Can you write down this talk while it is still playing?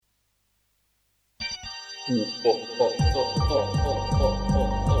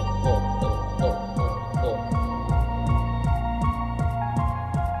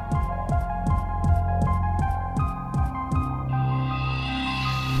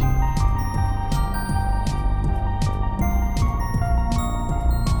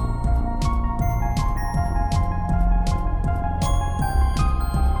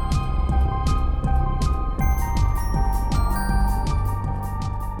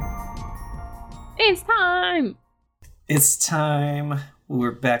It's time! It's time.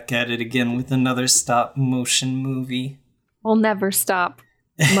 We're back at it again with another stop motion movie. We'll never stop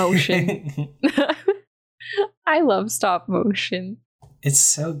motion. I love stop motion. It's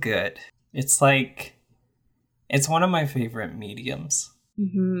so good. It's one of my favorite mediums.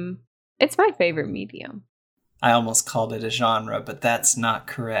 Mm-hmm. It's my favorite medium. I almost called it a genre, but that's not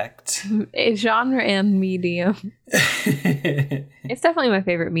correct. A genre and medium. It's definitely my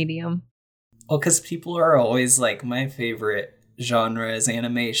favorite medium. Well, because people are always like, my favorite genre is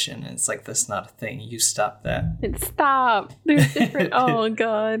animation. And it's like, that's not a thing. You stop that. Stop. There's different. Oh,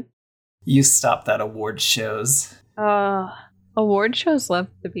 God. You stop that award shows. Award shows love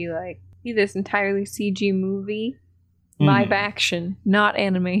to be like, see this entirely CG movie, live action, not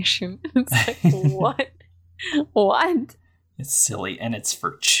animation. It's like, what? What? It's silly, and it's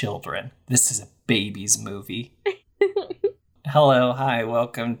for children. This is a baby's movie. Hello, hi,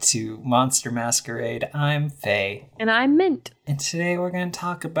 welcome to Monster Masquerade. I'm Faye. And I'm Mint. And today we're going to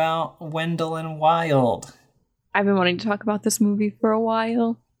talk about Wendell and Wild. I've been wanting to talk about this movie for a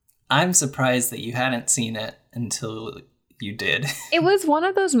while. I'm surprised that you hadn't seen it until you did. It was one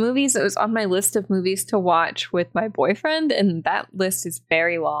of those movies that was on my list of movies to watch with my boyfriend, and that list is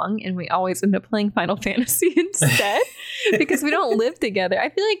very long, and we always end up playing Final Fantasy instead because we don't live together. I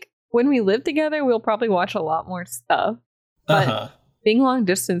feel like when we live together, we'll probably watch a lot more stuff. But being long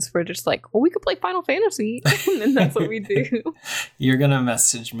distance, we're just like, well, we could play Final Fantasy. And that's what we do. You're going to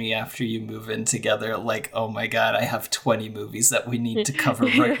message me after you move in together like, oh my God, I have 20 movies that we need to cover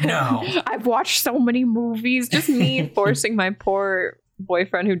right now. I've watched so many movies. Just me forcing my poor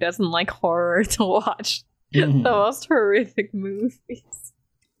boyfriend who doesn't like horror to watch the most horrific movies.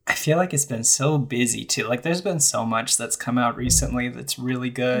 I feel like it's been so busy too. Like there's been so much that's come out recently that's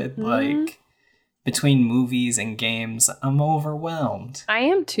really good. Like between movies and games, I'm overwhelmed. I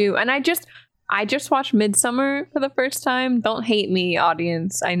am too. And I just watched Midsummer for the first time. Don't hate me,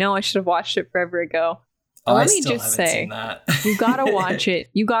 audience. I know I should have watched it forever ago. Oh, let I me still just haven't say, seen that. You gotta watch it.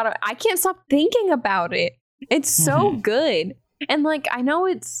 I can't stop thinking about it. It's so good. And like, I know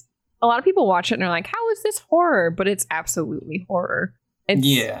it's, a lot of people watch it and are like, how is this horror? But it's absolutely horror.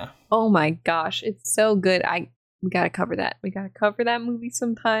 Yeah. Oh my gosh. It's so good. We gotta cover that. We gotta cover that movie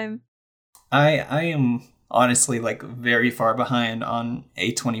sometime. I am honestly like very far behind on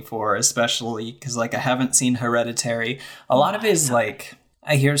A24, especially because like I haven't seen Hereditary. A lot of it is like,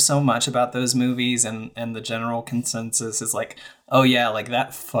 I hear so much about those movies and the general consensus is like, oh yeah, like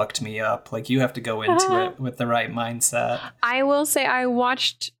that fucked me up. Like you have to go into it with the right mindset. I will say I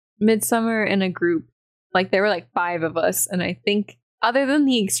watched Midsummer in a group. Like there were like 5 of us. And I think other than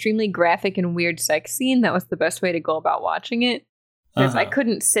the extremely graphic and weird sex scene, that was the best way to go about watching it. Because I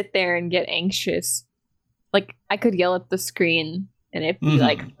couldn't sit there and get anxious. Like, I could yell at the screen and it'd be,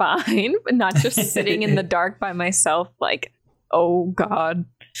 like, fine. But not just sitting in the dark by myself, like, oh, God.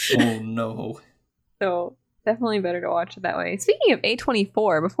 Oh, no. So, definitely better to watch it that way. Speaking of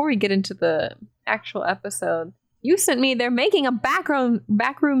A24, before we get into the actual episode, you sent me, they're making a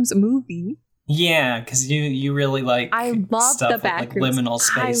Backrooms movie. Yeah, because you really like I love stuff the with, Backrooms. like, liminal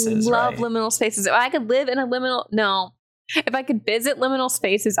spaces, I love liminal spaces. If I could live in a liminal... No. If I could visit liminal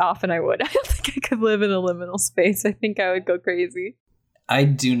spaces often, I would. I don't think I could live in a liminal space. I think I would go crazy. I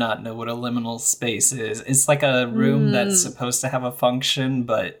do not know what a liminal space is. It's like a room that's supposed to have a function,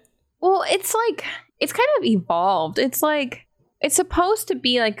 but... Well, it's like... It's kind of evolved. It's like... It's supposed to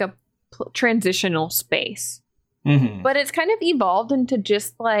be like a transitional space. But it's kind of evolved into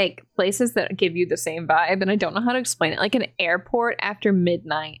just like places that give you the same vibe. And I don't know how to explain it. Like an airport after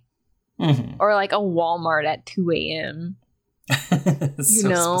midnight. Or like a Walmart at 2 a.m. You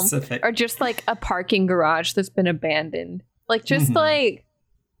know, specific. Or just like a parking garage that's been abandoned. Like just like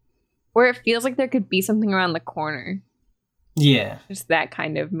where it feels like there could be something around the corner. Yeah. Just that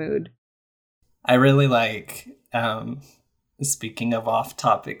kind of mood. I really like, speaking of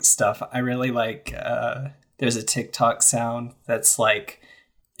off-topic stuff, I really like, there's a TikTok sound that's like,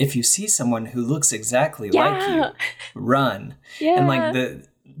 if you see someone who looks exactly like you, run. Yeah. And like the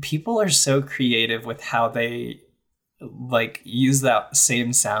people are so creative with how they like use that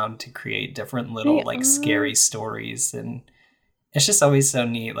same sound to create different little like scary stories, and it's just always so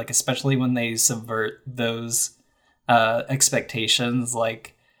neat, like especially when they subvert those expectations.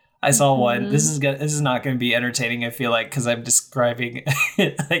 Like I saw one. This is not going to be entertaining, I feel like, because I'm describing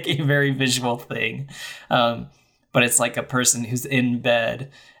like a very visual thing. But it's like a person who's in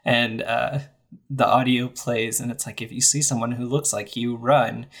bed and the audio plays, and it's like, if you see someone who looks like you,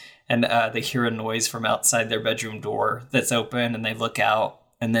 run. And they hear a noise from outside their bedroom door that's open, and they look out,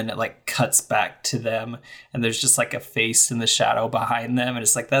 and then it like cuts back to them, and there's just like a face in the shadow behind them, and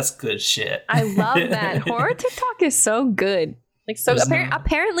it's like, that's good shit. I love that. Horror TikTok is so good. Like, so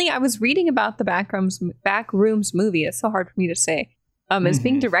apparently I was reading about the Backrooms movie. It's so hard for me to say. It's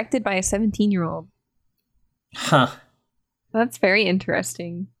being directed by a 17-year-old. Huh. That's very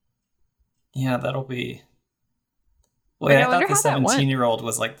interesting. Yeah, that'll be... Wait, I thought the 17-year-old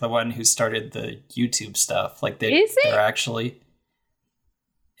was like the one who started the YouTube stuff. Like they're actually...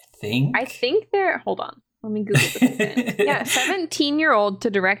 I think they're... Hold on. Let me Google this again. Yeah, 17-year-old to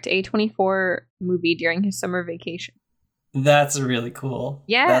direct A24 movie during his summer vacation. That's really cool.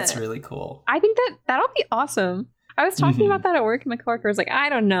 Yeah. That's really cool. I think that'll be awesome. I was talking about that at work, and my coworker was like, I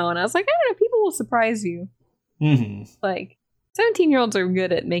don't know. And I was like, I don't know, people will surprise you. Like, 17-year-olds are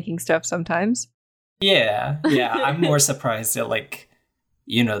good at making stuff sometimes. Yeah. I'm more surprised at, like,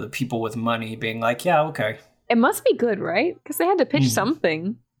 you know, the people with money being like, yeah, okay. It must be good, right? Because they had to pitch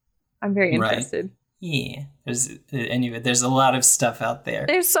something. I'm very interested. Right. Yeah. There's a lot of stuff out there.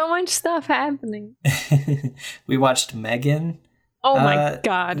 There's so much stuff happening. We watched Megan. Oh my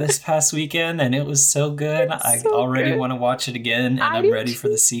God. This past weekend, and it was so good. I already want to watch it again, and I'm ready for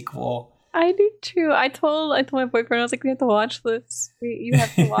the sequel. I do too. I told my boyfriend, I was like, we have to watch this. You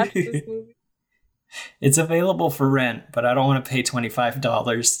have to watch this movie. It's available for rent, but I don't want to pay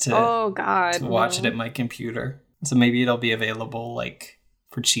 $25 to watch it at my computer. So maybe it'll be available like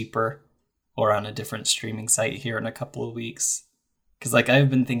for cheaper or on a different streaming site here in a couple of weeks. Because like I've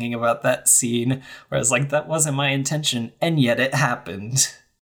been thinking about that scene where I was like, that wasn't my intention, and yet it happened.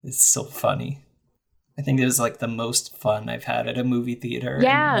 It's so funny. I think it was like the most fun I've had at a movie theater in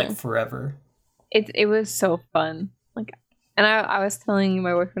like forever. It was so fun. Like, and I was telling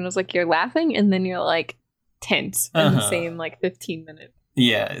my boyfriend, I was like, you're laughing and then you're like tense in the same like 15 minutes.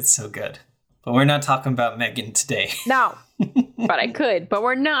 Yeah, it's so good. But we're not talking about Megan today. No, but I could, but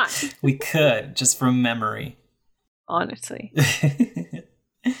we're not. We could, just from memory. Honestly.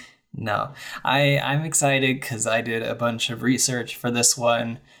 No, I'm excited because I did a bunch of research for this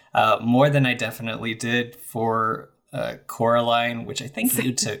one. More than I definitely did for Coraline, which I think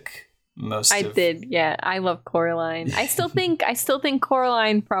you took most of. I did, yeah. I love Coraline. I still think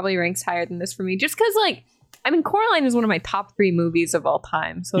Coraline probably ranks higher than this for me, just because, like, I mean, Coraline is one of my top 3 movies of all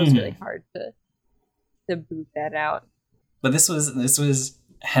time, so it's really hard to boot that out. But this was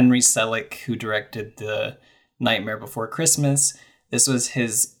Henry Selick who directed The Nightmare Before Christmas. This was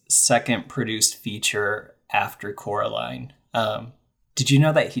his second produced feature after Coraline. Did you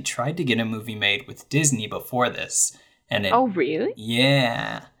know that he tried to get a movie made with Disney before this? Oh, really?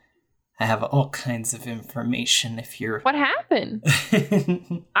 Yeah. I have all kinds of information if you're... What happened?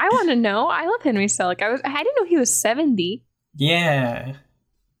 I want to know. I love Henry Selick. I didn't know he was 70. Yeah.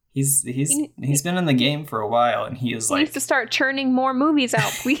 He's been in the game for a while, and he was like... He needs to start churning more movies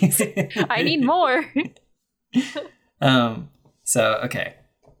out, please. I need more. So, okay.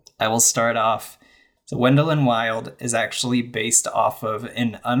 I will start off. So Wendell Wild is actually based off of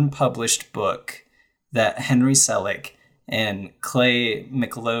an unpublished book that Henry Selick and Clay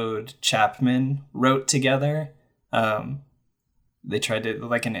McLeod Chapman wrote together. They tried to,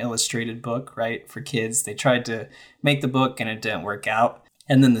 like an illustrated book, right, for kids. They tried to make the book and it didn't work out.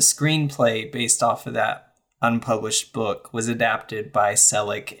 And then the screenplay based off of that unpublished book was adapted by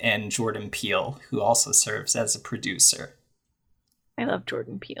Selick and Jordan Peele, who also serves as a producer. I love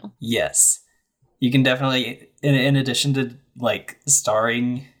Jordan Peele. Yes. You can definitely, in addition to like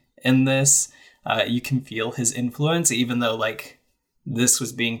starring in this, you can feel his influence, even though like this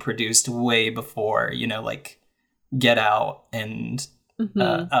was being produced way before, you know, like Get Out and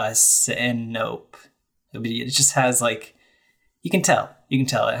Us and Nope. It just has like, you can tell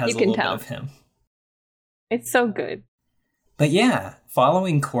it has a little bit of him. It's so good. But yeah,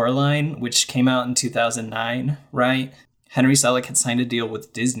 following Coraline, which came out in 2009, right? Henry Selick had signed a deal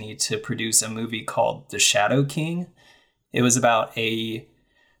with Disney to produce a movie called The Shadow King. It was about a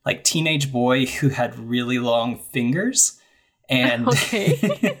like teenage boy who had really long fingers. And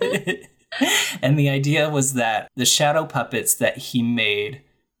and the idea was that the shadow puppets that he made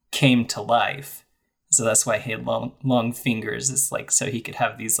came to life. So that's why he had long fingers. It's like so he could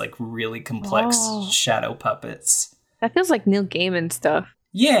have these like really complex shadow puppets. That feels like Neil Gaiman stuff.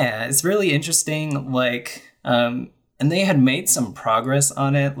 Yeah, it's really interesting. Like And they had made some progress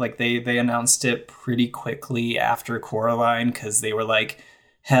on it. Like they announced it pretty quickly after Coraline because they were like,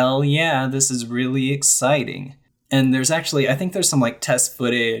 hell yeah, this is really exciting. And there's actually, I think there's some like test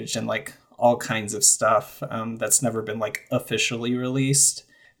footage and like all kinds of stuff that's never been like officially released.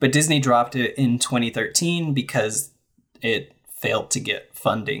 But Disney dropped it in 2013 because it failed to get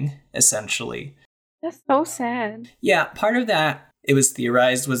funding, essentially. That's so sad. Yeah, part of that, it was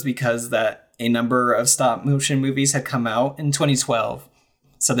theorized, was because that a number of stop motion movies had come out in 2012.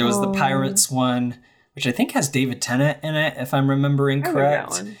 So there was the Pirates one, which I think has David Tennant in it, if I'm remembering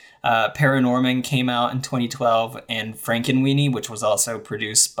correct. Paranorman came out in 2012, and Frankenweenie, which was also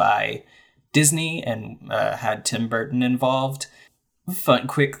produced by Disney and had Tim Burton involved. Fun,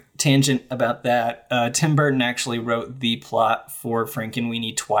 quick tangent about that. Tim Burton actually wrote the plot for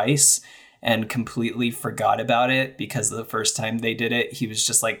Frankenweenie twice and completely forgot about it because the first time they did it, he was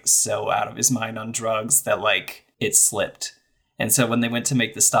just like so out of his mind on drugs that like it slipped. And so when they went to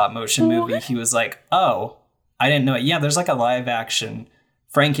make the stop motion movie, he was like, oh, I didn't know it. Yeah, there's like a live action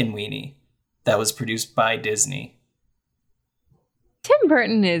Frankenweenie that was produced by Disney. Tim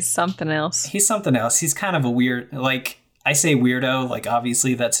Burton is something else. He's something else. He's kind of a weird, like, I say weirdo, like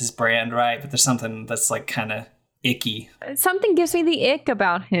obviously that's his brand, right? But there's something that's like kind of icky. Something gives me the ick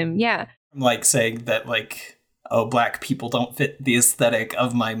about him, yeah. Like saying that like, oh, black people don't fit the aesthetic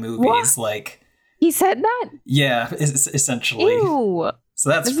of my movies. What? Like, he said that? Yeah, essentially. Ew. So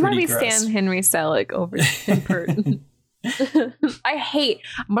that's pretty gross. Stand Henry Selick over Tim Burton. I hate,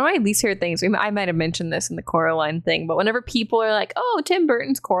 one of my least favorite things, I might have mentioned this in the Coraline thing, but whenever people are like, oh, Tim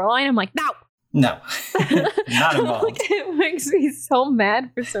Burton's Coraline, I'm like, no, not involved. Like, it makes me so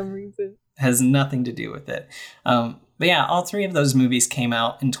mad for some reason. Has nothing to do with it. But yeah, all three of those movies came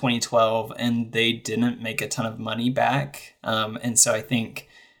out in 2012 and they didn't make a ton of money back. And so I think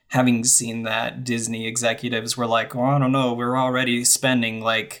having seen that, Disney executives were like, well, I don't know, we're already spending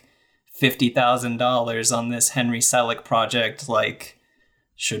like $50,000 on this Henry Selick project. Like,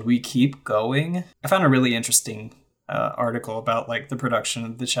 should we keep going? I found a really interesting article about like the production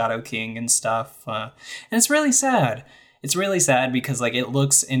of The Shadow King and stuff. And it's really sad. It's really sad because like it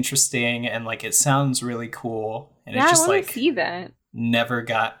looks interesting and like it sounds really cool. And yeah, it just I like see that. Never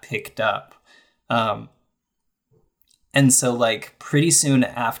got picked up. And so like pretty soon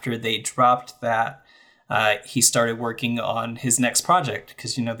after they dropped that, he started working on his next project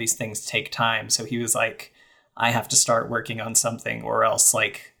because, you know, these things take time. So he was like, I have to start working on something or else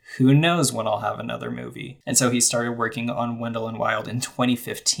like, who knows when I'll have another movie. And so he started working on Wendell and Wild in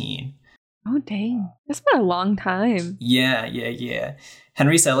 2015. Oh, dang. That's been a long time. Yeah.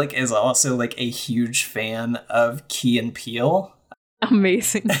 Henry Selick is also like a huge fan of Key and Peele.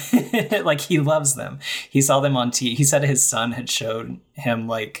 Amazing. Like he loves them. He saw them on TV. He said his son had showed him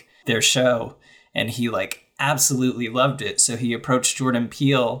like their show and he like absolutely loved it. So he approached Jordan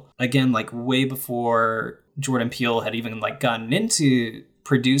Peele again, like way before Jordan Peele had even like gotten into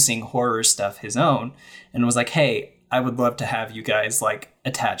producing horror stuff his own, and was like, hey, I would love to have you guys like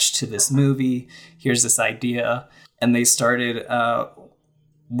attached to this movie. Here's this idea. And they started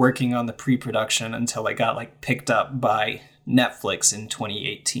working on the pre-production until it got like picked up by Netflix in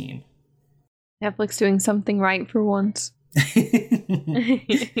 2018. Netflix doing something right for once.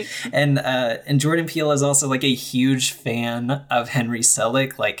 And Jordan Peele is also like a huge fan of Henry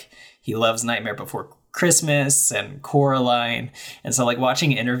Selick. Like he loves Nightmare Before Christmas and Coraline. And so like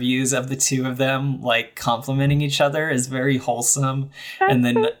watching interviews of the two of them like complimenting each other is very wholesome. That's and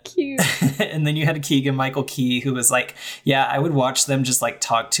then so cute. And then you had Keegan-Michael Key who was like, yeah, I would watch them just like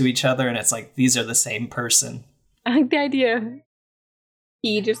talk to each other and it's like these are the same person. I like the idea.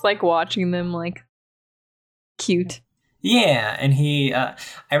 He just like watching them like cute. Yeah, and he I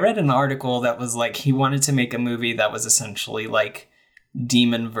read an article that was like he wanted to make a movie that was essentially like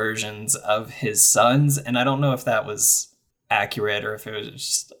demon versions of his sons, and I don't know if that was accurate or if it was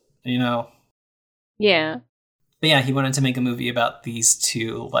just, you know. Yeah. But yeah, he wanted to make a movie about these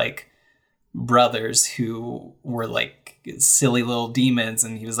two like brothers who were like silly little demons,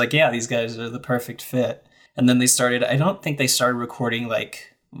 and he was like, yeah, these guys are the perfect fit. And then I don't think they started recording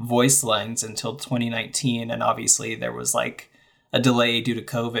like voice lines until 2019, and obviously there was like a delay due to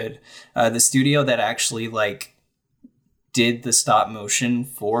COVID. The studio that actually like did the stop motion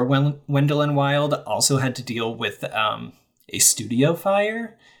for Wendell and Wild also had to deal with a studio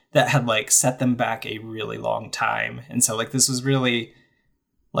fire that had like set them back a really long time. And so like this was really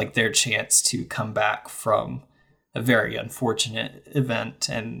like their chance to come back from a very unfortunate event.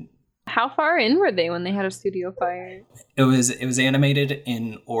 And how far in were they when they had a studio fire? It was animated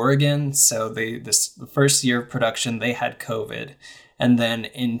in Oregon, so the first year of production they had COVID, and then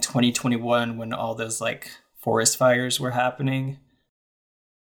in 2021 when all those like forest fires were happening.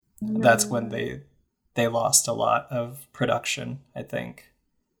 That's when they lost a lot of production, I think.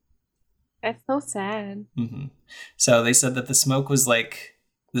 That's so sad. Mm-hmm. So they said that the smoke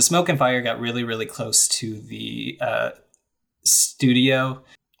and fire got really, really close to the studio,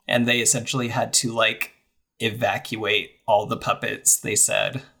 and they essentially had to like evacuate all the puppets, they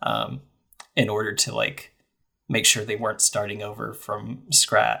said, in order to like make sure they weren't starting over from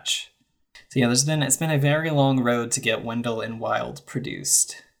scratch. So yeah, it's been a very long road to get Wendell and Wild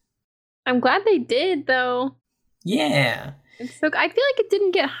produced. I'm glad they did, though. Yeah. So I feel like it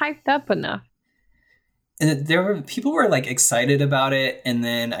didn't get hyped up enough. People were like excited about it, and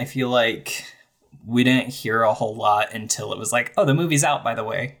then I feel like we didn't hear a whole lot until it was like, oh, the movie's out, by the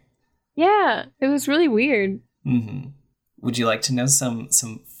way. Yeah, it was really weird. Mm-hmm. Would you like to know some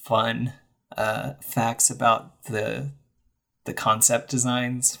fun facts about the concept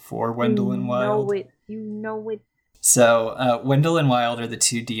designs for Wendell and Wild? You know it. So Wendell and Wild are the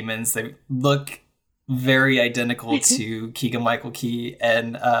two demons. They look very identical to Keegan-Michael Key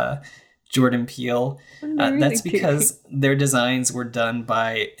and Jordan Peele. That's because their designs were done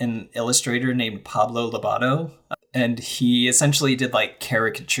by an illustrator named Pablo Lobato, and he essentially did like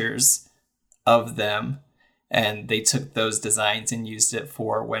caricatures of them, and they took those designs and used it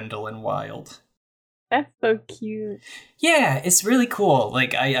for Wendell and Wild. That's so cute. Yeah, it's really cool.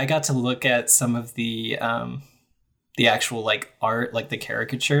 Like I got to look at some of the actual like art, like the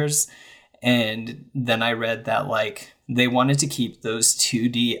caricatures, and then I read that like they wanted to keep those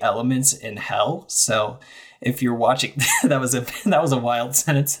 2D elements in hell. So if you're watching, that was a wild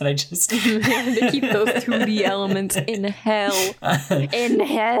sentence that I just to keep those 2D elements in hell. In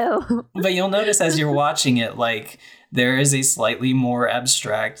hell. But you'll notice as you're watching it, like there is a slightly more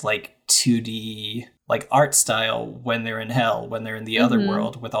abstract, like 2D like art style when they're in hell, when they're in the other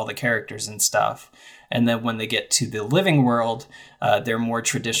world with all the characters and stuff. And then when they get to the living world, they're more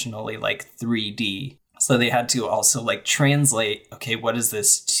traditionally like 3D. So they had to also like translate, okay, what does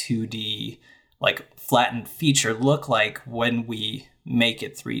this 2D like flattened feature look like when we make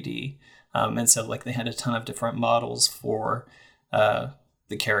it 3D? And so like they had a ton of different models for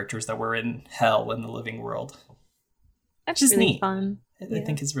the characters that were in hell in the living world. That's just really neat. Fun. I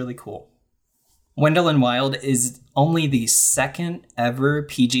think it's really cool. Wendell and Wild is only the second ever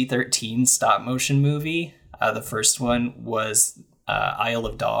PG-13 stop motion movie. The first one was Isle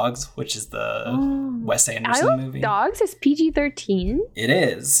of Dogs, which is the Wes Anderson movie. Isle of Dogs is PG-13? It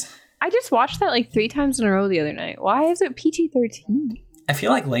is. I just watched that like 3 times in a row the other night. Why is it PG-13? I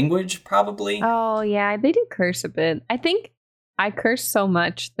feel like language, probably. Oh, yeah. They do curse a bit. I think I curse so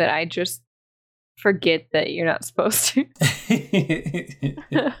much that I just forget that you're not supposed to.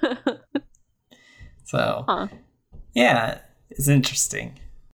 So, yeah, it's interesting.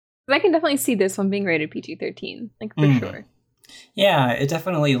 I can definitely see this one being rated PG-13, like for sure. Yeah, it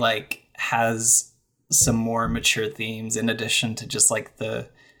definitely like has some more mature themes in addition to just like the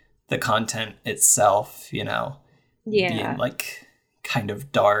content itself, you know, being like kind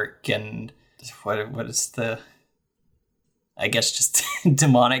of dark and what is the, I guess just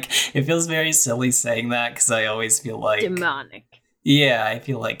demonic. It feels very silly saying that because I always feel like demonic. Yeah, I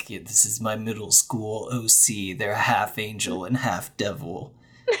feel like this is my middle school OC. They're half angel and half devil.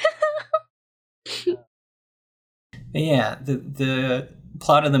 But yeah, the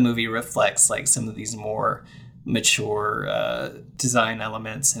plot of the movie reflects like some of these more mature design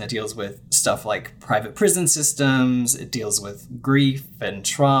elements, and it deals with stuff like private prison systems. It deals with grief and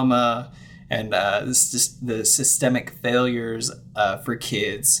trauma and the systemic failures for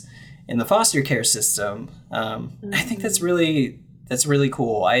kids in the foster care system. I think that's really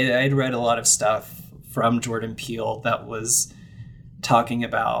cool. I'd read a lot of stuff from Jordan Peele that was talking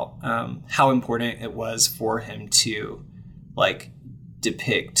about how important it was for him to like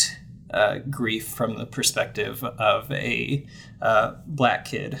depict grief from the perspective of a black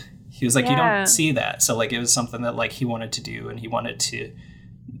kid. He was like, you don't see that. So like it was something that like he wanted to do and he wanted to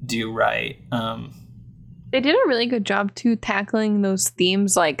do right. They did a really good job too tackling those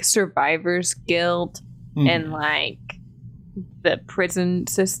themes like survivor's guilt and like the prison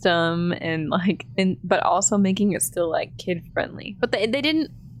system and like but also making it still like kid friendly. But they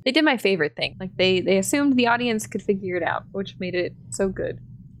did my favorite thing. Like they assumed the audience could figure it out, which made it so good.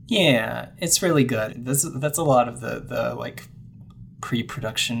 Yeah, it's really good. That's a lot of the like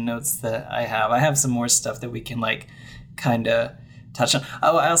pre-production notes that I have. I have some more stuff that we can like kind of touch on.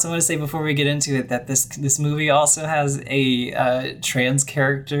 Oh, I also want to say before we get into it that this movie also has a trans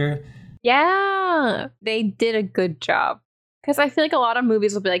character. Yeah, they did a good job. Because I feel like a lot of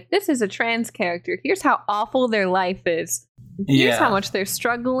movies will be like, this is a trans character. Here's how awful their life is. Here's how much they're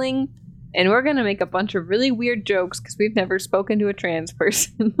struggling. And we're going to make a bunch of really weird jokes because we've never spoken to a trans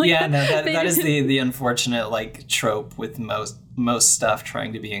person. Yeah, no, that is the unfortunate, like, trope with most stuff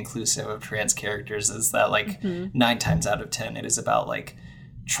trying to be inclusive of trans characters is that, like, 9 times out of 10, it is about, like,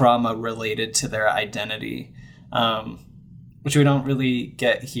 trauma related to their identity, which we don't really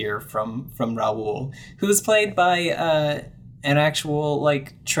get here from Raul, who is played by an actual,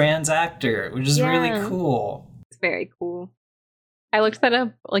 like, trans actor, which is really cool. It's very cool. I looked that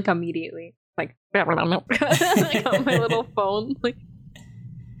up, like, immediately. Like, like on my little phone. Like,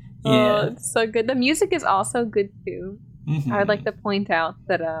 yeah. It's so good. The music is also good, too. I would like to point out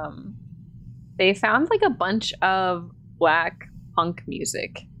that they found, like, a bunch of Black punk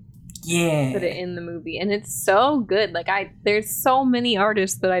music. Yeah. Put it in the movie. And it's so good. Like, there's so many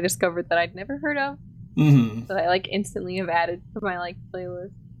artists that I discovered that I'd never heard of. That I, like, instantly have added to my, like,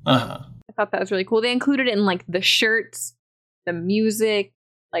 playlist. I thought that was really cool. They included it in, like, the shirts, the music,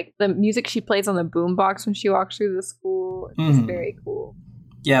 like the music she plays on the boombox when she walks through the school. It's very cool.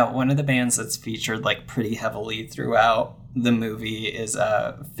 Yeah, one of the bands that's featured like pretty heavily throughout the movie is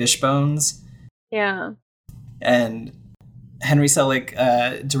Fishbones. Yeah. And Henry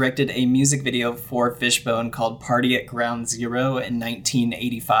Selick directed a music video for Fishbone called Party at Ground Zero in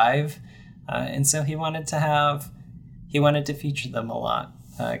 1985. And so he wanted to feature them a lot.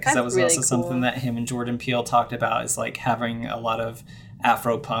 Because that was really also cool. Something that him and Jordan Peele talked about is like having a lot of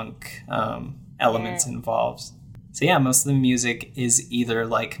Afro-punk elements involved. So yeah, most of the music is either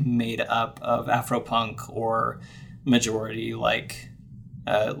like made up of Afro-punk or majority like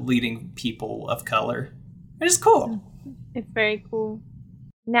leading people of color. It is cool. It's very cool.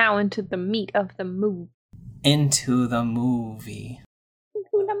 Now into the meat of the movie. Into the movie.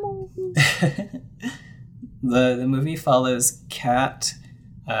 The movie follows Kat,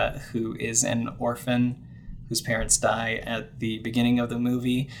 who is an orphan whose parents die at the beginning of the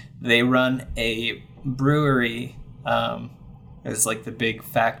movie. They run a brewery. It's like the big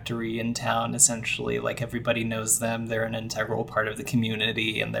factory in town, essentially. Like, everybody knows them. They're an integral part of the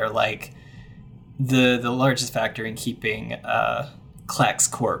community, and they're like the largest factor in keeping Clax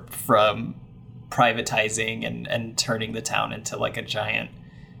Corp from privatizing and turning the town into like a giant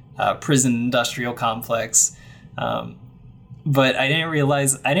prison industrial complex. But I didn't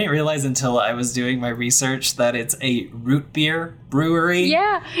realize until I was doing my research that it's a root beer brewery.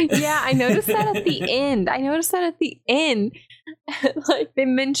 Yeah, I noticed that at the end. Like, they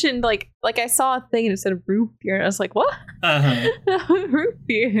mentioned, like I saw a thing and it said root beer, and I was like, what? Root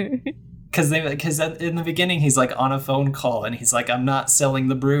beer. Because in the beginning, he's like on a phone call and he's like, I'm not selling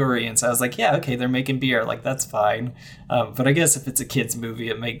the brewery. And so I was like, yeah, okay, they're making beer. Like, that's fine. But I guess if it's a kid's movie,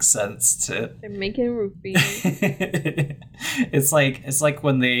 it makes sense to... They're making root beer. It's like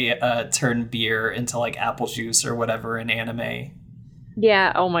when they turn beer into like apple juice or whatever in anime.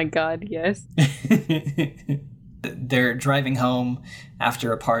 Yeah, oh my god, yes. They're driving home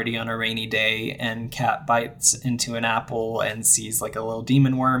after a party on a rainy day, and Kat bites into an apple and sees like a little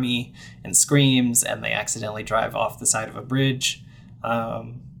demon wormy and screams, and they accidentally drive off the side of a bridge.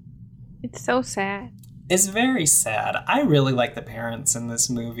 It's so sad. It's very sad. I really like the parents in this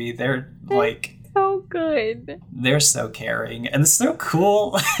movie. They're like... so good. They're so caring and so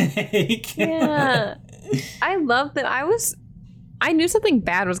cool. Yeah. I love that. I knew something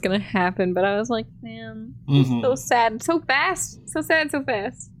bad was going to happen, but I was like, man, so sad, so fast. So sad, so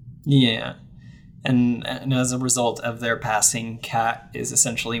fast. Yeah. And as a result of their passing, Kat is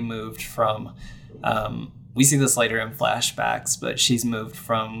essentially moved from, we see this later in flashbacks, but she's moved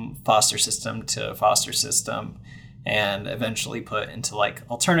from foster system to foster system and eventually put into like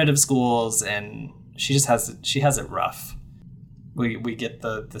alternative schools, and she has it rough. We get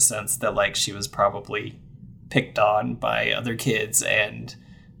the sense that like she was probably picked on by other kids, and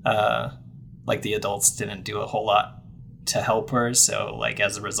like the adults didn't do a whole lot to help her, so like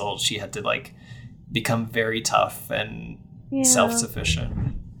as a result she had to like become very tough and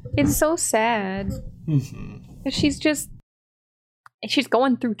self-sufficient. It's so sad. She's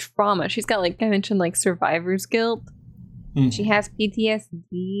going through trauma. She's got, like I mentioned, like survivor's guilt. She has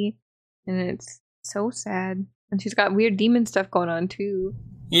PTSD, and it's so sad. And she's got weird demon stuff going on too.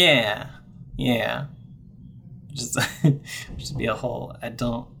 Yeah. Just be a whole... I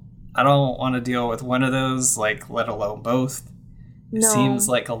don't want to deal with one of those, like, let alone both. It seems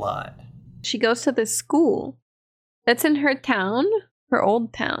like a lot. She goes to this school that's in her town, her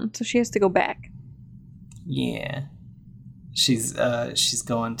old town, so she has to go back. Yeah. She's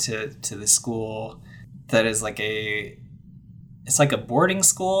going to the school that is like it's like a boarding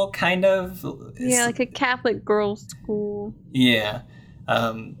school, kind of. Like a Catholic girls' school. Yeah.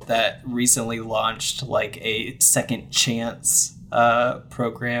 That recently launched like a second chance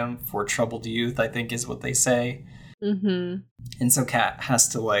program for troubled youth, I think is what they say. Mm-hmm. And so Kat has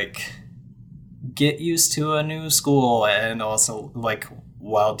to like get used to a new school, and also like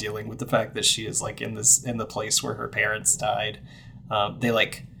while dealing with the fact that she is like in the place where her parents died. They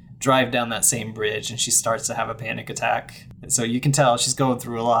like drive down that same bridge and she starts to have a panic attack. So you can tell she's going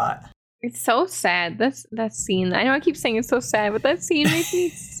through a lot. It's so sad. That scene. I know I keep saying it's so sad, but that scene makes me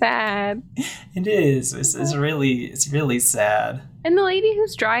sad. It is. It's really sad. And the lady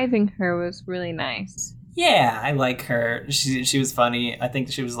who's driving her was really nice. Yeah, I like her. She was funny. I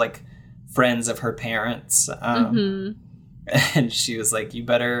think she was like friends of her parents. And she was like, you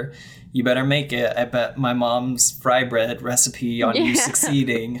better make it. I bet my mom's fry bread recipe on you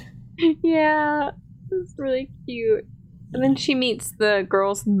succeeding. Yeah, it's really cute. And then she meets the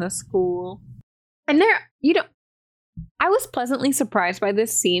girls in the school. And I was pleasantly surprised by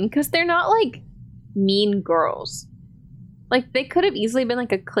this scene because they're not like mean girls. Like they could have easily been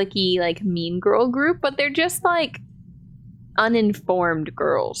like a cliquey, like mean girl group, but they're just like uninformed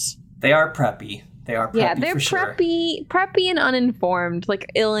girls. They are preppy. Yeah, they're preppy and uninformed,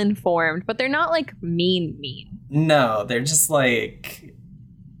 like ill-informed, but they're not like mean. No, they're just like,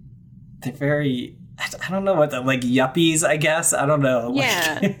 they're very, I don't know what the, like yuppies, I guess. I don't know.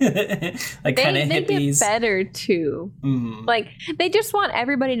 Yeah. Like kind of hippies. They get better too. Mm-hmm. Like they just want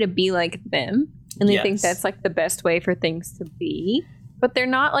everybody to be like them. And they think that's like the best way for things to be. But they're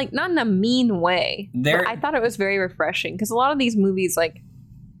not like, not in a mean way. I thought it was very refreshing because a lot of these movies like,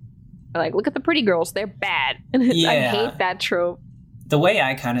 are like, look at the pretty girls, they're bad. And I hate that trope. The way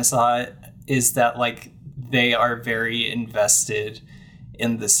I kind of saw it is that like they are very invested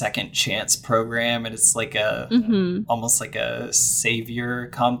in the second chance program, and it's like a almost like a savior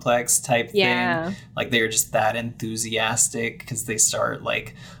complex type thing. Like they're just that enthusiastic because they start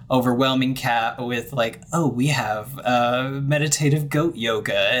like overwhelming Kat with like, oh, we have meditative goat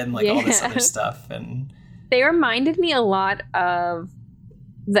yoga and like all this other stuff. And they reminded me a lot of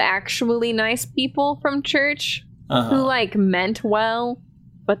the actually nice people from church who like meant well,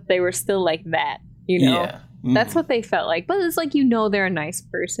 but they were still like that, you know? Yeah. Mm-hmm. That's what they felt like. But it's like, you know, they're a nice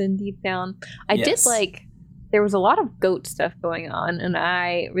person deep down. I did like, there was a lot of goat stuff going on, and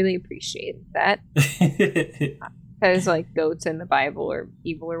I really appreciated that. Because like goats in the Bible or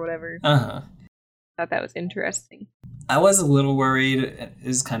evil or whatever. I thought that was interesting. I was a little worried. It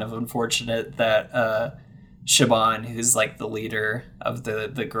is kind of unfortunate that Siobhan, who's like the leader of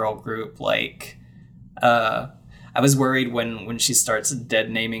the girl group, like I was worried when she starts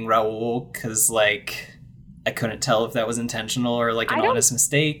dead naming Raul, because like I couldn't tell if that was intentional or like an honest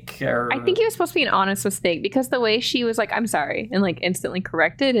mistake. Or I think it was supposed to be an honest mistake because the way she was like, I'm sorry, and like instantly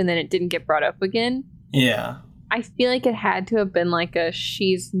corrected, and then it didn't get brought up again. Yeah. I feel like it had to have been like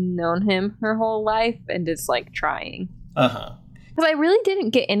she's known him her whole life and is like trying. Because I really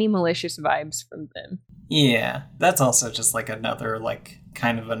didn't get any malicious vibes from them. Yeah, that's also just like another like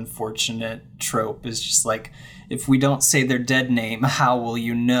kind of unfortunate trope, is just like, if we don't say their dead name, how will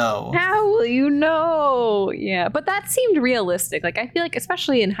you know? How will you know? Yeah, but that seemed realistic. Like I feel like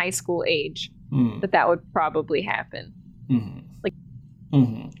especially in high school age that would probably happen. Like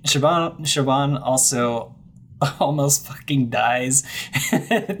Siobhan also almost fucking dies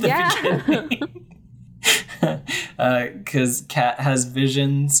at the beginning. Because Kat has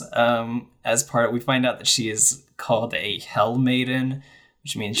visions. As part, we find out that she is called a Hell Maiden,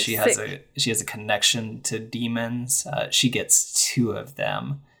 which means she has a connection to demons. She gets 2 of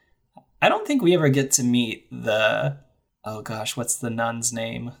them. I don't think we ever get to meet the. Oh gosh, what's the nun's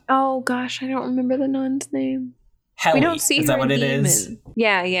name? Oh gosh, I don't remember the nun's name. Helly. We don't see is her that what demon. It is?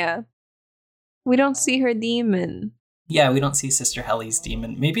 Yeah. We don't see her demon. Yeah, we don't see Sister Helly's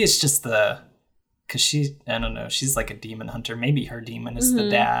demon. Maybe it's just the. Because I don't know, she's like a demon hunter. Maybe her demon is the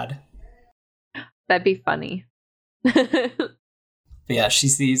dad. That'd be funny. But yeah, she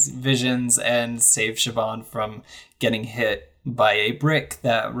sees visions and saves Siobhan from getting hit by a brick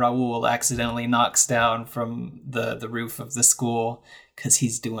that Raul accidentally knocks down from the roof of the school because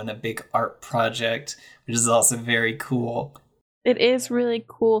he's doing a big art project, which is also very cool. It is really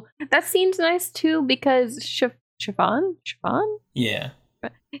cool. That scene's nice too because Siobhan? Yeah.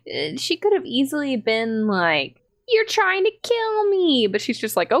 She could have easily been like, you're trying to kill me, but she's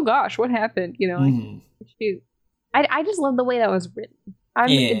just like, oh gosh, what happened? You know, I just love the way that was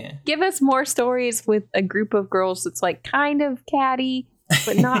written. Give us more stories with a group of girls that's like kind of catty,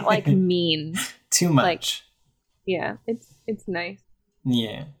 but not like mean. Too much. Like, yeah, it's nice.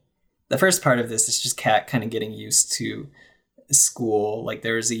 Yeah. The first part of this is just Kat kind of getting used to school. Like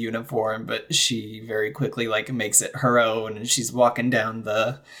there is a uniform, but she very quickly like makes it her own, and she's walking down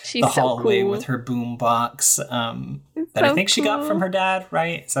the hallway with her boom box. That I think she got from her dad,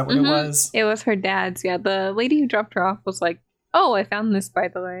 right? Is that what it was? It was her dad's. Yeah, the lady who dropped her off was like, "Oh, I found this, by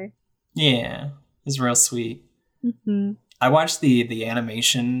the way." Yeah, it's real sweet. Mm-hmm. I watched the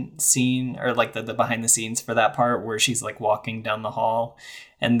animation scene, or like the behind the scenes for that part where she's like walking down the hall,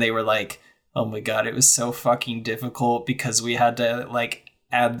 and they were like, oh my god, it was so fucking difficult because we had to like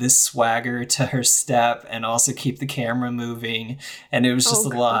add this swagger to her step and also keep the camera moving, and it was just a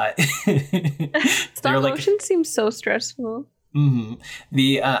lot. Stop motion seems so stressful. Mm-hmm.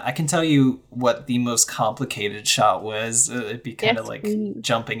 I can tell you what the most complicated shot was. It'd be kind of like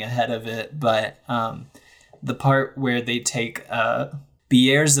jumping ahead of it, but the part where they take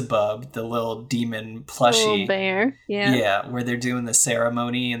Beelzebub, the little demon plushie, little bear, where they're doing the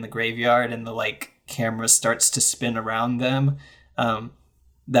ceremony in the graveyard and the like camera starts to spin around them.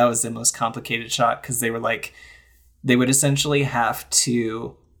 That was the most complicated shot because they would essentially have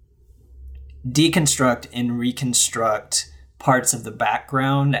to deconstruct and reconstruct parts of the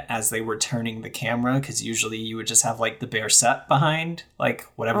background as they were turning the camera, because usually you would just have like the bare set behind, like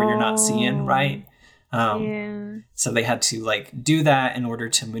whatever you're not seeing, right? So they had to like do that in order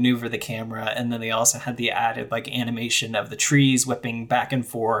to maneuver the camera, and then they also had the added like animation of the trees whipping back and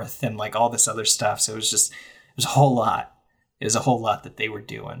forth and like all this other stuff. So it was a whole lot. It was a whole lot that they were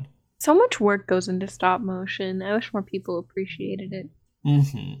doing. So much work goes into stop motion. I wish more people appreciated it.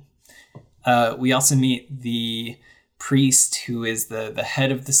 We also meet the priest who is the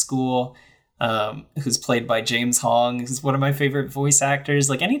head of the school. Who's played by James Hong, who's one of my favorite voice actors.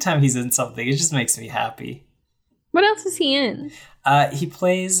 Like anytime he's in something, it just makes me happy. What else is he in? He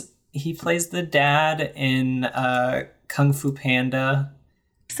plays the dad in Kung Fu Panda.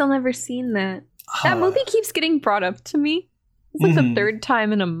 Still never seen that. That movie keeps getting brought up to me. It's like the third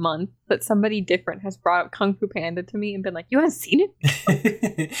time in a month that somebody different has brought up Kung Fu Panda to me and been like, "You haven't seen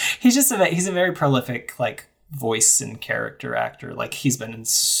it?" He's a very prolific like voice and character actor. Like he's been in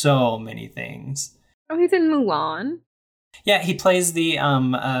so many things. Oh, he's in Mulan. Yeah, he plays the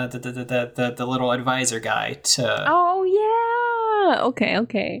little advisor guy to. Oh yeah.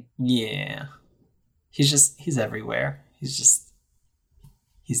 Okay. Yeah, he's everywhere. He's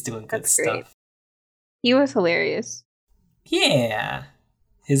doing good stuff. Great. He was hilarious. Yeah,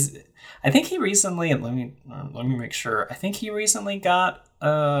 I think he recently. Let me make sure. I think he recently got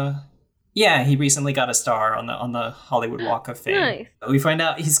he recently got a star on the Hollywood Walk of Fame. Nice. We find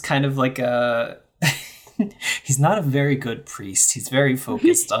out he's kind of like he's not a very good priest. He's very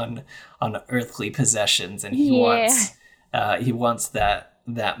focused on earthly possessions, and he wants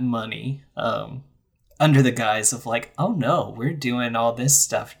that money under the guise of like, oh no, we're doing all this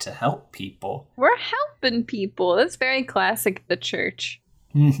stuff to help people. We're helping people. That's very classic the church.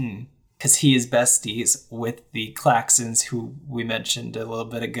 Because he is besties with the Claxons, who we mentioned a little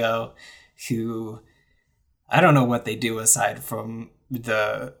bit ago, who I don't know what they do aside from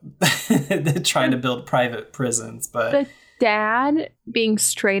the trying to build private prisons, but the dad being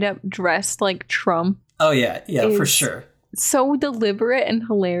straight up dressed like Trump. Oh yeah, for sure. So deliberate and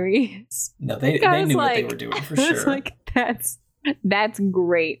hilarious. No, they knew what they were doing for sure. Like that's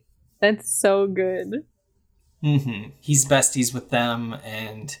great. That's so good. He's besties with them,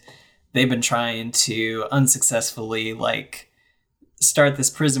 and they've been trying to unsuccessfully like start this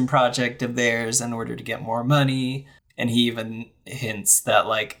prison project of theirs in order to get more money. And he even hints that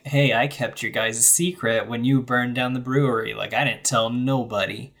like, hey, I kept your guys' secret when you burned down the brewery. Like, I didn't tell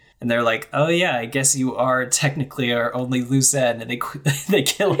nobody. And they're like, oh yeah, I guess you are technically our only loose end. And they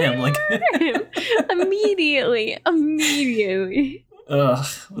kill him like immediately. Ugh.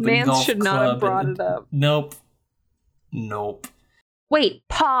 Man should not have brought it up. Nope. Wait,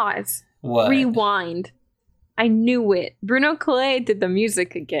 pause. What? Rewind. I knew it. Bruno Clay did the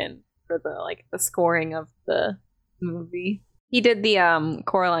music again for the scoring of the movie. He did the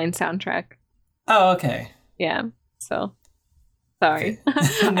Coraline soundtrack. Oh, okay. Yeah. So sorry.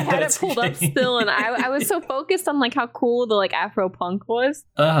 I had it pulled up still, and I was so focused on like how cool the like Afro punk was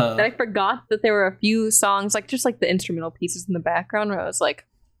that I forgot that there were a few songs, like just like the instrumental pieces in the background, where I was like,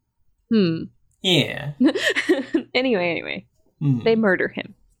 Yeah. Anyway. They murder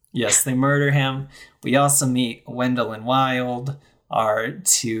him. Yes, they murder him. We also meet Wendell and Wild, our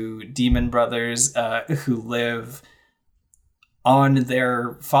two demon brothers who live on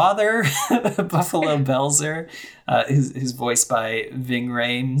their father, Buffalo Belzer, who's voiced by Ving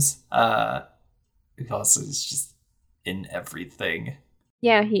Rhames, who also is just in everything.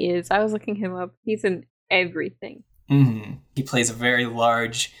 Yeah, he is. I was looking him up. He's in everything. He plays a very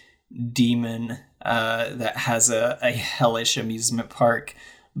large demon that has a hellish amusement park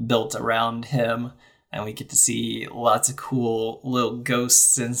built around him. And we get to see lots of cool little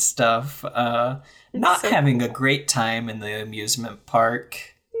ghosts and stuff. Not having a great time in the amusement park.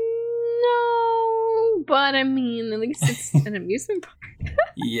 No, but I mean, at least it's an amusement park.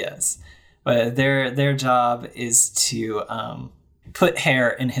 Yes. But their job is to put hair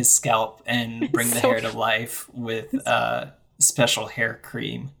in his scalp and bring the hair to life with special hair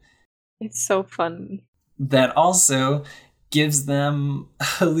cream. It's so funny. That also gives them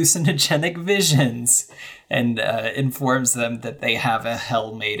hallucinogenic visions and informs them that they have a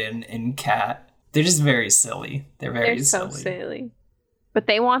hell maiden in Kat. They're just very silly. They're so silly. But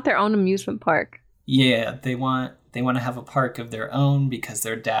they want their own amusement park. Yeah, they want to have a park of their own because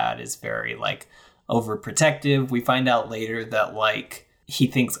their dad is very like overprotective. We find out later that like he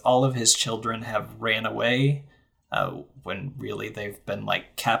thinks all of his children have ran away when really they've been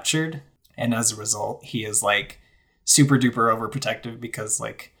like captured. And as a result, he is like super duper overprotective because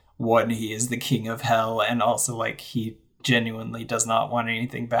like one, he is the king of hell, and also like he genuinely does not want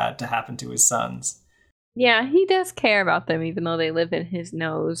anything bad to happen to his sons. Yeah, he does care about them even though they live in his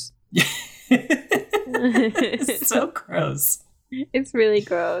nose. It's so gross. It's really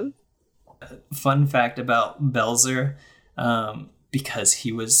gross. Fun fact about Belzer, because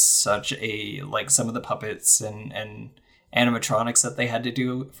he was such a like some of the puppets and animatronics that they had to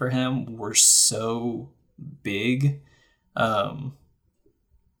do for him were so big.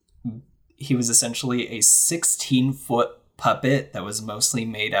 He was essentially a 16-foot puppet that was mostly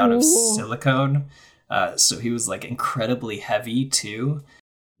made out of silicone. So he was like incredibly heavy too.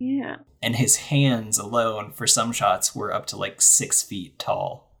 Yeah. And his hands alone for some shots were up to like 6 feet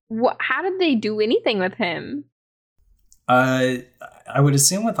tall. How did they do anything with him? I would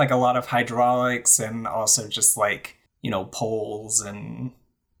assume with like a lot of hydraulics and also just like, poles and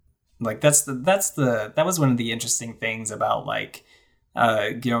like that was one of the interesting things about like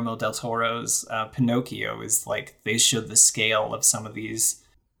Guillermo del Toro's Pinocchio is like they showed the scale of some of these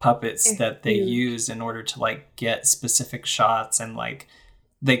puppets that they use in order to like get specific shots, and like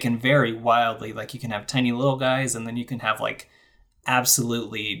they can vary wildly. Like you can have tiny little guys and then you can have like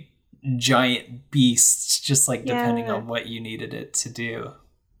absolutely giant beasts, just like depending on what you needed it to do.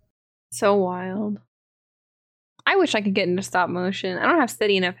 So wild. I wish I could get into stop motion. I don't have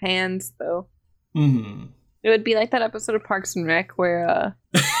steady enough hands though. Mm-hmm. It would be like that episode of Parks and Rec where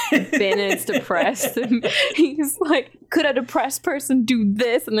Bennett's depressed and he's like, could a depressed person do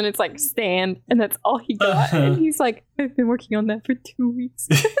this? And then it's like stand, and that's all he got. And he's like, I've been working on that for 2 weeks.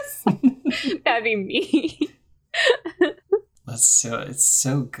 That'd be me. It's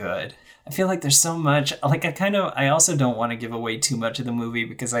so good. I feel like there's so much like I also don't want to give away too much of the movie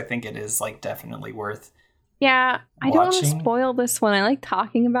because I think it is like definitely worth I don't want to spoil this one. I like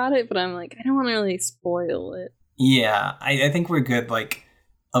talking about it, but I'm like, I don't want to really spoil it. Yeah, I think we're good like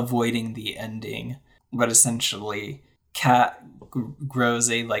avoiding the ending, but essentially Kat grows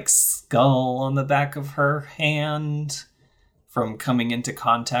a like skull on the back of her hand from coming into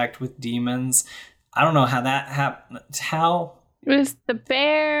contact with demons. I don't know how that happened. How it was the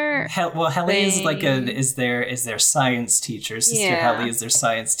bear. Helly is like is their science teacher. Sister Helly is their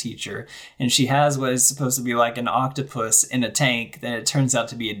science teacher, and she has what is supposed to be like an octopus in a tank. Then it turns out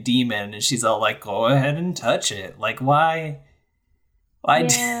to be a demon, and she's all like, "Go ahead and touch it." Like, why? Why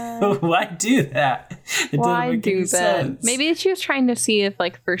do that? It why doesn't make do any that? sense. Maybe she was trying to see if,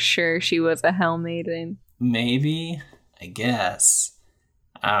 like, for sure she was a Hell Maiden. Maybe, I guess.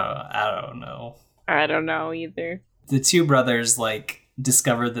 I don't know. I don't know either. The two brothers like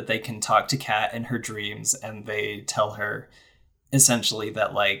discover that they can talk to Kat in her dreams, and they tell her essentially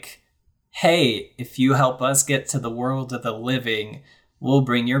that like, hey, if you help us get to the world of the living, we'll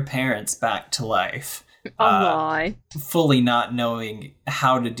bring your parents back to life. Lie. Fully not knowing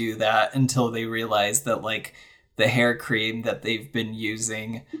how to do that until they realize that like the hair cream that they've been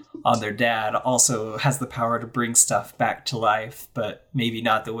using on their dad also has the power to bring stuff back to life, but maybe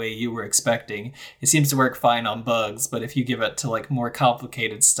not the way you were expecting. It seems to work fine on bugs, but if you give it to like more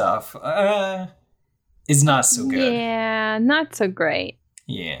complicated stuff, it's not so good. Yeah, not so great.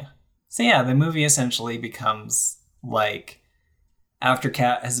 Yeah. So yeah, the movie essentially becomes like after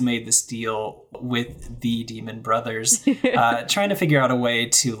Kat has made this deal with the Demon Brothers, trying to figure out a way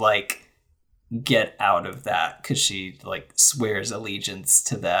to like get out of that because she like swears allegiance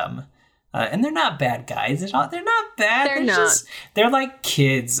to them, and they're not bad guys. They're not bad. They're like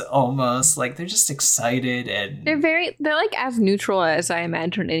kids almost. Like they're just excited and they're like as neutral as I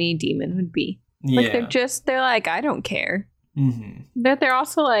imagine any demon would be. Like they're like, I don't care. Mm-hmm. But they're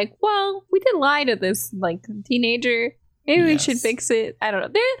also like, well, we did lie to this like teenager. Maybe we should fix it. I don't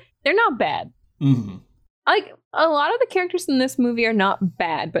know. They're not bad. Mm-hmm. Like, a lot of the characters in this movie are not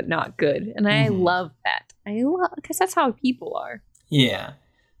bad, but not good. And I love that. Because that's how people are. Yeah.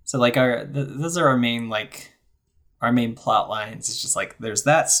 So, like, those are our main, like, our main plot lines. It's just, like, there's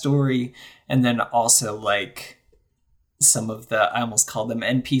that story, and then also, like, some of the, I almost called them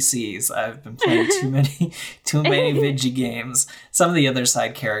NPCs. I've been playing too many video games. Some of the other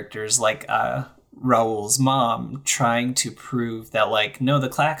side characters, like, Raoul's mom, trying to prove that, like, no, the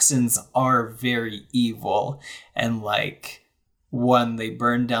Klaxons are very evil, and, like, one, they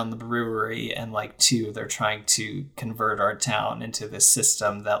burned down the brewery, and, like, two, they're trying to convert our town into this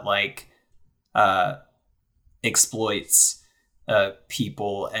system that, like, exploits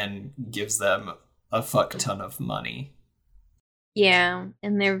people and gives them a fuck ton of money. Yeah,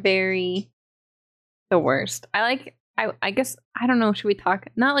 and they're very the worst. I guess, I don't know, should we talk?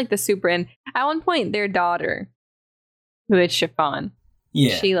 Not like the super end. At one point, their daughter, who is Chiffon,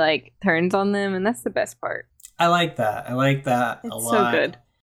 she, like, turns on them, and that's the best part. I like that. It's a lot. So good.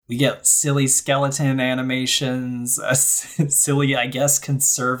 We get silly skeleton animations, silly, I guess,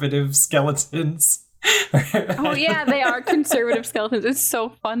 conservative skeletons. Oh, yeah, they are conservative skeletons. It's so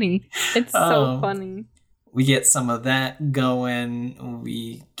funny. It's so funny. We get some of that going.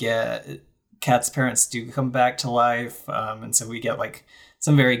 We get Kat's parents do come back to life. And so we get, like,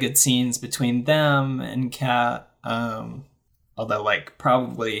 some very good scenes between them and Kat. Although, like,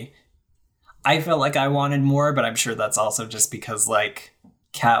 probably I felt like I wanted more, but I'm sure that's also just because, like,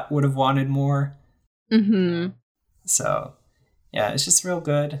 Kat would have wanted more. Mm-hmm. So, yeah, it's just real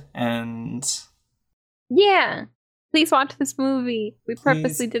good. And yeah, please watch this movie. We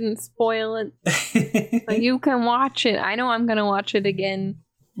purposely didn't spoil it. So you can watch it. I know I'm going to watch it again.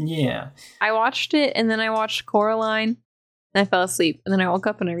 Yeah. I watched it, and then I watched Coraline, and I fell asleep. And then I woke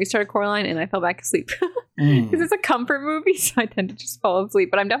up, and I restarted Coraline, and I fell back asleep. Because it's a comfort movie, so I tend to just fall asleep.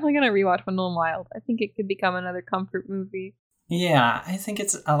 But I'm definitely going to rewatch Wendell and Wild. I think it could become another comfort movie. Yeah, I think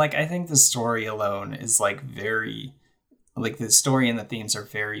it's, like, I think the story alone is, like, very, like, the story and the themes are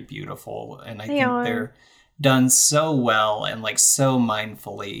very beautiful. And I think they're done so well and, like, so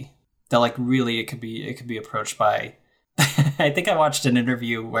mindfully that, like, really it could be approached by, I think I watched an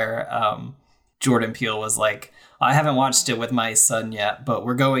interview where Jordan Peele was like, I haven't watched it with my son yet, but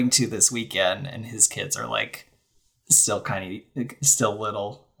we're going to this weekend, and his kids are, like, still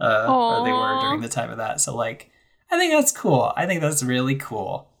little, or they were during the time of that. So, like, I think that's cool. I think that's really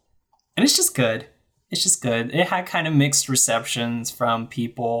cool. And it's just good. It had kind of mixed receptions from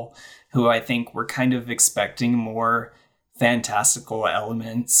people who I think were kind of expecting more fantastical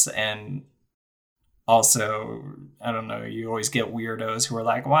elements, and also, I don't know, you always get weirdos who are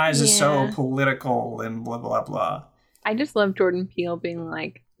like, why is this so political and blah, blah, blah. I just love Jordan Peele being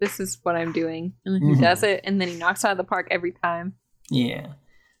like, this is what I'm doing. And then he does it, and then he knocks out of the park every time. Yeah.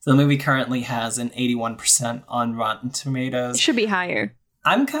 So the movie currently has an 81% on Rotten Tomatoes. It should be higher.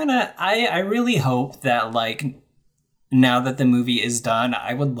 I really hope that, like, now that the movie is done,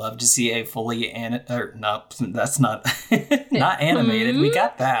 I would love to see a fully that's not not animated. We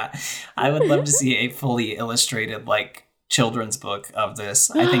got that. I would love to see a fully illustrated, like, children's book of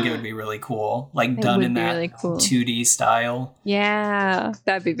this. I think it would be really cool, like, done in that really cool 2D style. Yeah,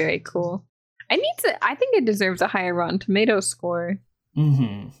 that'd be very cool. I think it deserves a higher Rotten Tomatoes score.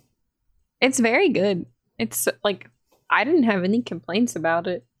 Mm-hmm. It's very good. It's, like, I didn't have any complaints about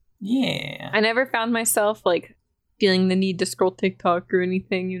it. Yeah. I never found myself, like, feeling the need to scroll TikTok or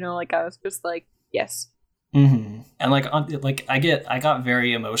anything, you know, like, I was just like, yes. Mm-hmm. And, like, I got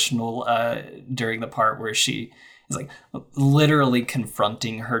very emotional during the part where she is, like, literally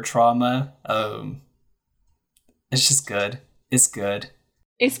confronting her trauma. It's just good. It's good.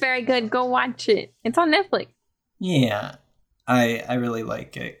 It's very good. Go watch it. It's on Netflix. Yeah. I really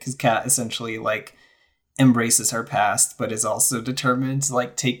like it because Kat essentially, like, embraces her past, but is also determined to,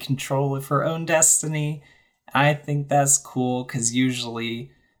 like, take control of her own destiny. I think that's cool because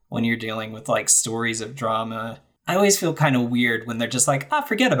usually when you're dealing with, like, stories of drama, I always feel kind of weird when they're just like,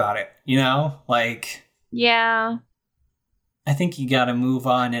 forget about it, you know? Like, yeah. I think you gotta move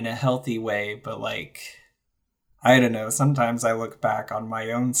on in a healthy way, but, like, I don't know. Sometimes I look back on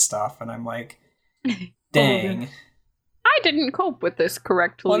my own stuff and I'm like, dang. I didn't cope with this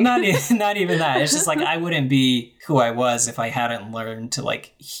correctly. Well, not even that. It's just like I wouldn't be who I was if I hadn't learned to,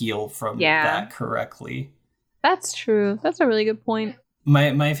 like, heal from that correctly. That's true. That's a really good point.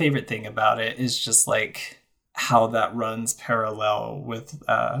 My favorite thing about it is just, like, how that runs parallel with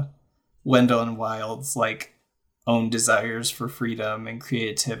Wendell and Wild's, like, own desires for freedom and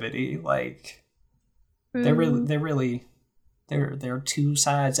creativity. Like, they're two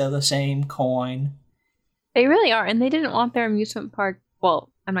sides of the same coin. They really are, and they didn't want their amusement park. Well,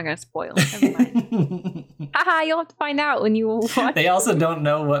 I'm not gonna spoil it. Never mind. Haha, you'll have to find out when you watch. They also don't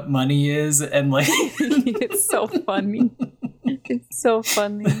know what money is, and like it's so funny. It's so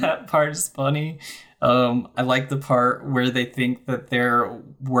funny. That part is funny. I like the part where they think that their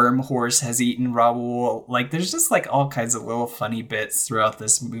worm horse has eaten Raoul. Like, there's just like all kinds of little funny bits throughout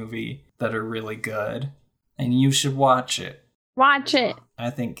this movie that are really good, and you should watch it. Watch it. I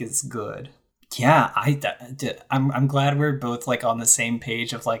think it's good. Yeah, I'm glad we're both like on the same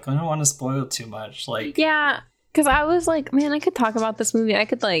page of like, I don't want to spoil too much. Like, yeah, because I was like, man, I could talk about this movie. I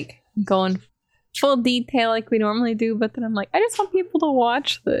could like go in full detail like we normally do, but then I'm like, I just want people to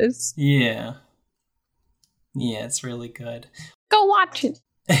watch this. Yeah, it's really good. Go watch it,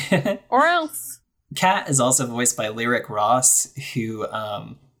 or else. Kat is also voiced by Lyric Ross, who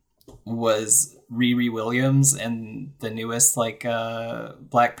was Riri Williams in the newest like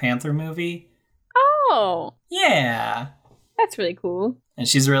Black Panther movie. Oh, yeah, that's really cool. And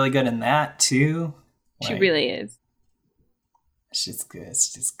she's really good in that too. She really is. She's good.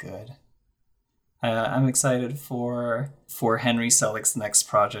 It's just good. I'm excited for Henry Selick's next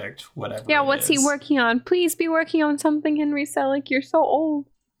project, whatever. Yeah, what's he working on? Please be working on something, Henry Selick. You're so old.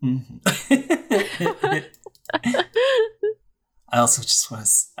 Mm-hmm. I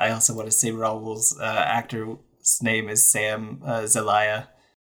also want to say Raoul's actor's name is Sam Zelaya.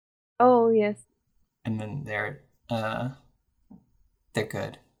 Oh yes. And then they're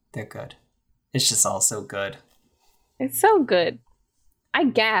good. They're good. It's just all so good. It's so good. I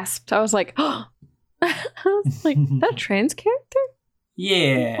gasped. I was like, oh. I was like, that trans character?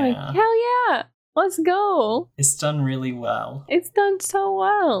 Yeah. Like, hell yeah. Let's go. It's done really well. It's done so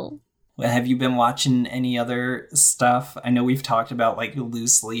well. Have you been watching any other stuff? I know we've talked about like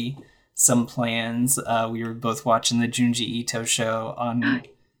loosely some plans. We were both watching the Junji Ito show on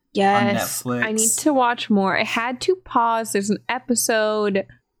Netflix. I need to watch more. I had to pause. There's an episode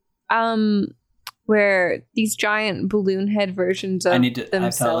where these giant balloon head versions of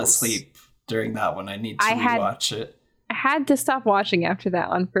themselves. I fell asleep during that one. I need to rewatch it. I had to stop watching after that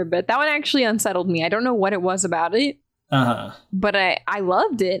one for a bit. That one actually unsettled me. I don't know what it was about it. But I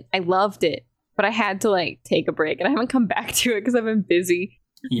loved it. I loved it. But I had to like take a break, and I haven't come back to it because I've been busy.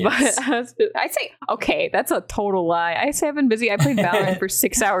 Yes. But I say, okay, that's a total lie. I say I've been busy. I played Valorant for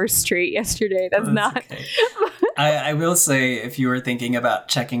 6 hours straight yesterday. That's not. Okay. I will say, if you were thinking about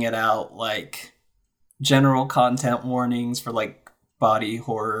checking it out, like general content warnings for like body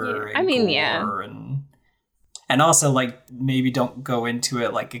horror. Yeah. And gore and also like maybe don't go into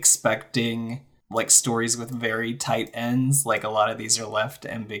it like expecting like stories with very tight ends. Like a lot of these are left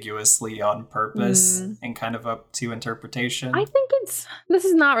ambiguously on purpose and kind of up to interpretation. I think this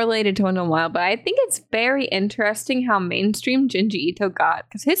is not related to One in a While, but I think it's very interesting how mainstream Junji Ito got,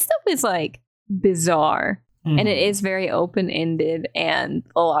 because his stuff is like bizarre and it is very open-ended, and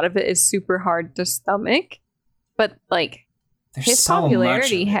a lot of it is super hard to stomach, but like his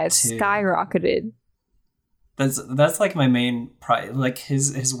popularity has skyrocketed. That's like my main pride. Like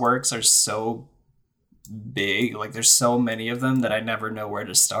his works are so big, like there's so many of them that I never know where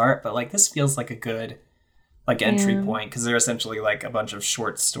to start, but like this feels like a good like entry point, because they're essentially like a bunch of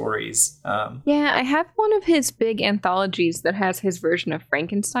short stories. I have one of his big anthologies that has his version of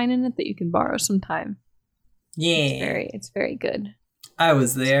Frankenstein in it that you can borrow sometime. It's very good. I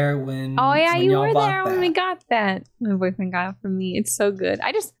was there when you were there when we got that. My boyfriend got it for me. It's so good.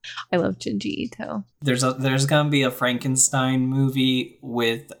 I love Junji Ito. There's gonna be a Frankenstein movie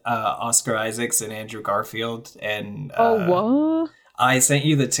with Oscar Isaacs and Andrew Garfield, and what? I sent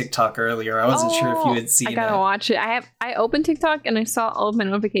you the TikTok earlier. I wasn't sure if you had seen it. I gotta watch it. I opened TikTok and I saw all of my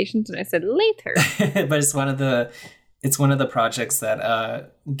notifications and I said later. But it's one of the projects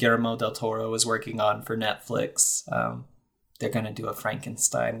that Guillermo del Toro was working on for Netflix. They're going to do a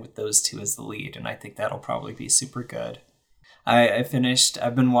Frankenstein with those two as the lead, and I think that'll probably be super good. I've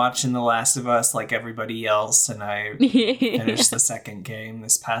been watching The Last of Us like everybody else, and I finished the second game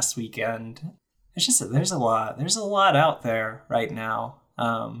this past weekend. It's just there's a lot out there right now.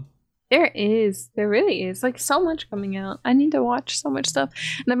 There really is, like, so much coming out. I need to watch so much stuff,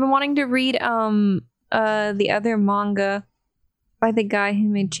 and I've been wanting to read the other manga by the guy who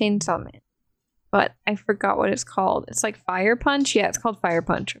made Chainsaw Man. But I forgot what it's called. It's like Fire Punch. Yeah, it's called Fire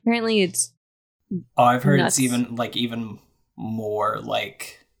Punch. Apparently it's I've heard nuts. It's even more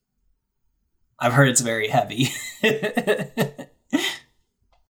like I've heard it's very heavy. I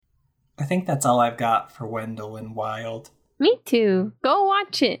think that's all I've got for Wendell and Wild. Me too. Go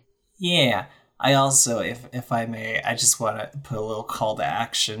watch it. Yeah. I also, if I may, I just want to put a little call to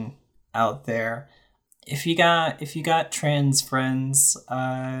action out there. If you got trans friends,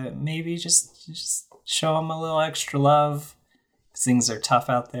 maybe just show them a little extra love. Things are tough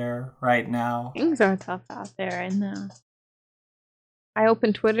out there right now. Things are tough out there right now. I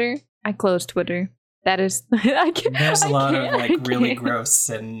open Twitter. I close Twitter. That is... There's a lot of like really gross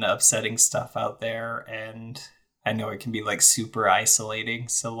and upsetting stuff out there, and I know it can be like super isolating.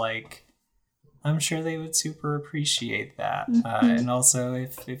 So like, I'm sure they would super appreciate that. And also,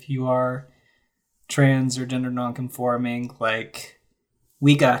 if you are trans or gender nonconforming, like,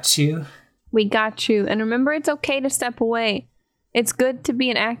 we got you. We got you. And remember, it's okay to step away. It's good to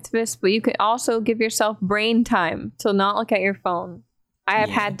be an activist, but you could also give yourself brain time to not look at your phone. I have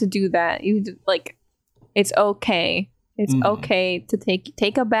had to do that. It's okay. It's okay to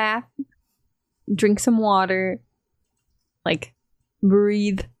take a bath, drink some water, like,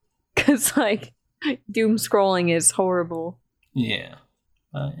 breathe, because like doom scrolling is horrible. Yeah.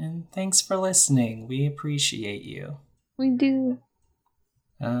 And thanks for listening. We appreciate you. We do.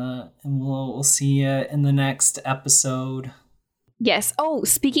 And we'll see you in the next episode. Yes. Oh,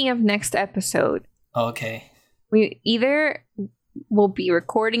 speaking of next episode. Okay. We either will be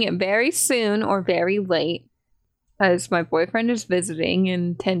recording it very soon or very late, as my boyfriend is visiting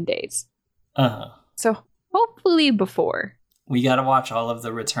in 10 days. So hopefully before. We gotta watch all of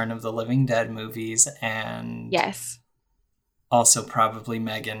the Return of the Living Dead movies, and yes, also probably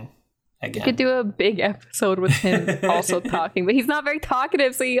Megan again. We could do a big episode with him also talking, but he's not very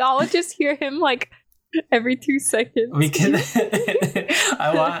talkative, so you all just hear him like every 2 seconds. We can.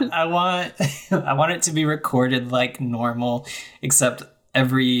 I want it to be recorded like normal, except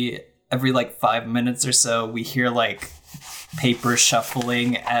every like 5 minutes or so we hear like paper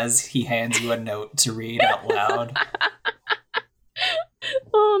shuffling as he hands you a note to read out loud.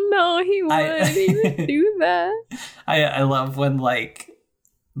 Oh no, he would do that. I love when like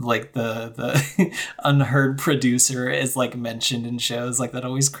the unheard producer is like mentioned in shows. Like, that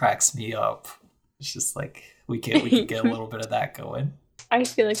always cracks me up. It's just like we could get a little bit of that going. I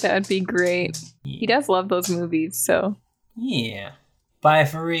feel like that would be great. Yeah. He does love those movies, so yeah. Bye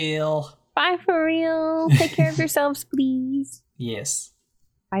for real. Bye for real. Take care of yourselves, please. Yes.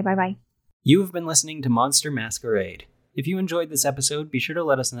 Bye. You have been listening to Monster Masquerade. If you enjoyed this episode, be sure to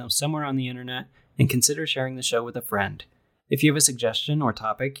let us know somewhere on the internet and consider sharing the show with a friend. If you have a suggestion or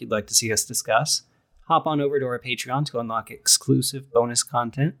topic you'd like to see us discuss, hop on over to our Patreon to unlock exclusive bonus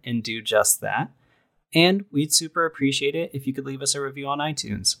content and do just that. And we'd super appreciate it if you could leave us a review on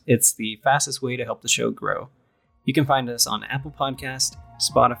iTunes. It's the fastest way to help the show grow. You can find us on Apple Podcasts,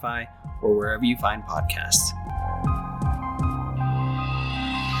 Spotify, or wherever you find podcasts.